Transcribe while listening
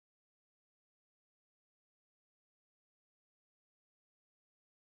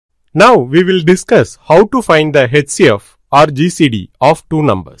Now we will discuss how to find the HCF or GCD of two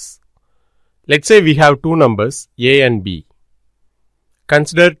numbers. Let's say we have two numbers A and B.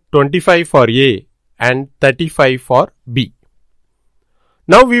 Consider 25 for A and 35 for B.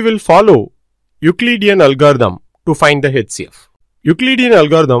 Now we will follow Euclidean algorithm to find the HCF. Euclidean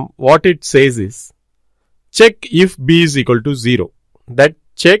algorithm, what it says is, check if B is equal to 0. That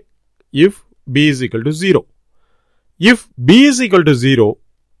check if B is equal to 0. If B is equal to 0,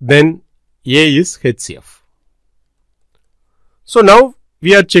 then A is HCF. So now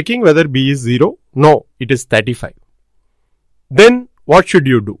we are checking whether B is 0. No, it is 35. Then what should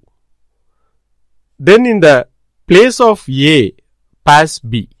you do? Then in the place of A, pass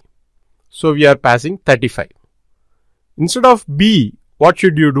B. So we are passing 35. Instead of B, what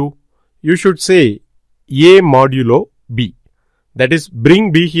should you do? You should say A modulo B. That is,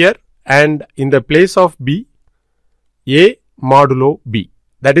 bring B here and in the place of B, A modulo B.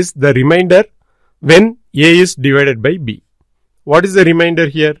 That is the remainder when A is divided by B. What is the remainder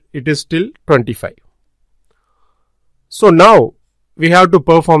here? It is still 25. So now we have to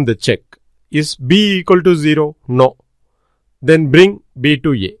perform the check. Is B equal to 0? No. Then bring B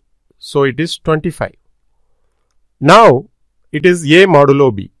to A. So it is 25. Now it is A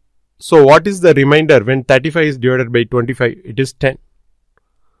modulo B. So what is the remainder when 35 is divided by 25? It is 10.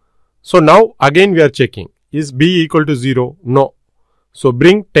 So now again we are checking. Is B equal to 0? No. So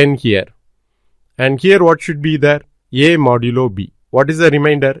bring 10 here. And here what should be there? A modulo B. What is the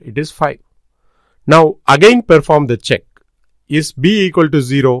remainder? It is 5. Now again perform the check. Is B equal to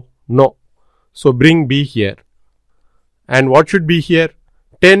 0? No. So bring B here. And what should be here?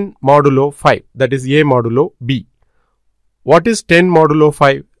 10 modulo 5. That is A modulo B. What is 10 modulo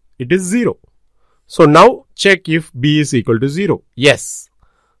 5? It is 0. So now check if B is equal to 0. Yes.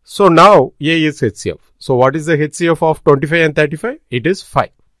 So now A is HCF. So what is the HCF of 25 and 35? It is 5.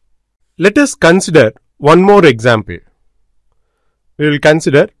 Let us consider one more example. We will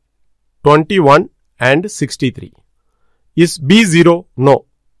consider 21 and 63. Is B 0? No.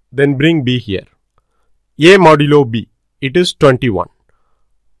 Then bring B here. A modulo B. It is 21.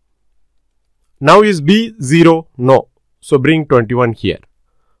 Now is B 0? No. So bring 21 here.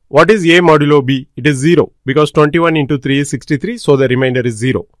 What is A modulo B? It is 0 because 21 into 3 is 63. So the remainder is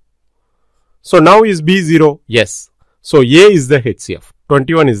 0. So now is B 0? Yes. So A is the HCF.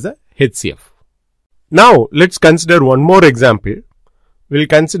 21 is the HCF. Now let's consider one more example. We'll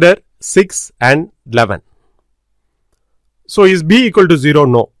consider 6 and 11. So is B equal to 0?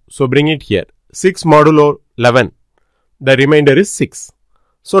 No. So bring it here. 6 modulo 11. The remainder is 6.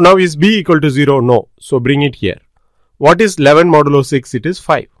 So now is B equal to 0? No. So bring it here. What is 11 modulo 6? It is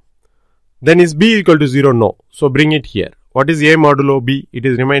 5. Then is B equal to 0? No. So bring it here. What is A modulo B? It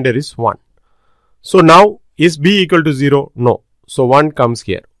is remainder is 1. So now is B equal to 0? No. So 1 comes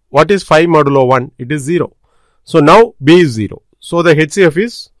here. What is 5 modulo 1? It is 0. So now B is 0. So the HCF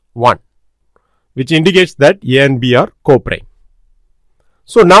is 1, which indicates that A and B are co-prime.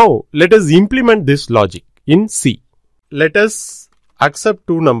 So now let us implement this logic in C. Let us accept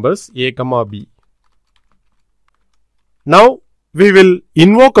two numbers A, B. Now we will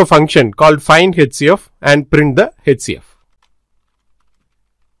invoke a function called find HCF and print the HCF.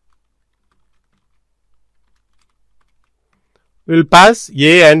 We will pass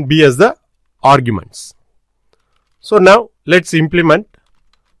A and B as the arguments. So now let's implement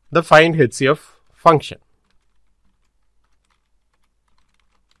the find HCF function.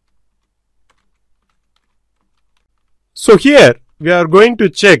 So here we are going to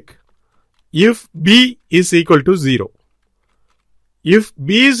check if B is equal to 0. If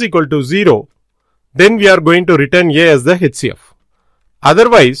B is equal to 0, then we are going to return A as the HCF.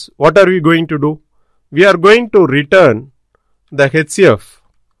 Otherwise, what are we going to do? We are going to return the HCF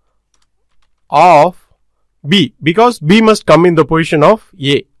of B because B must come in the position of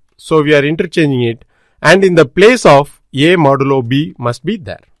A. So we are interchanging it and in the place of A modulo B must be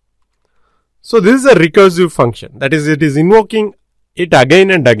there. So this is a recursive function. That is, it is invoking it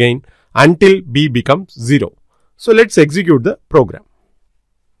again and again until B becomes 0. So let's execute the program.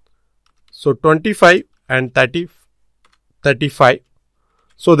 So 25 and 35.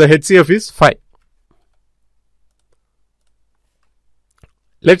 So the HCF is 5.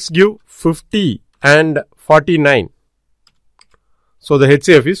 Let's give 50 and 49. So the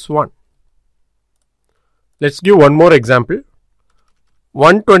HCF is 1. Let's give one more example.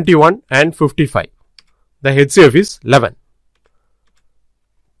 121 and 55. The HCF is 11.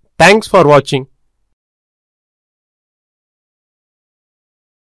 Thanks for watching.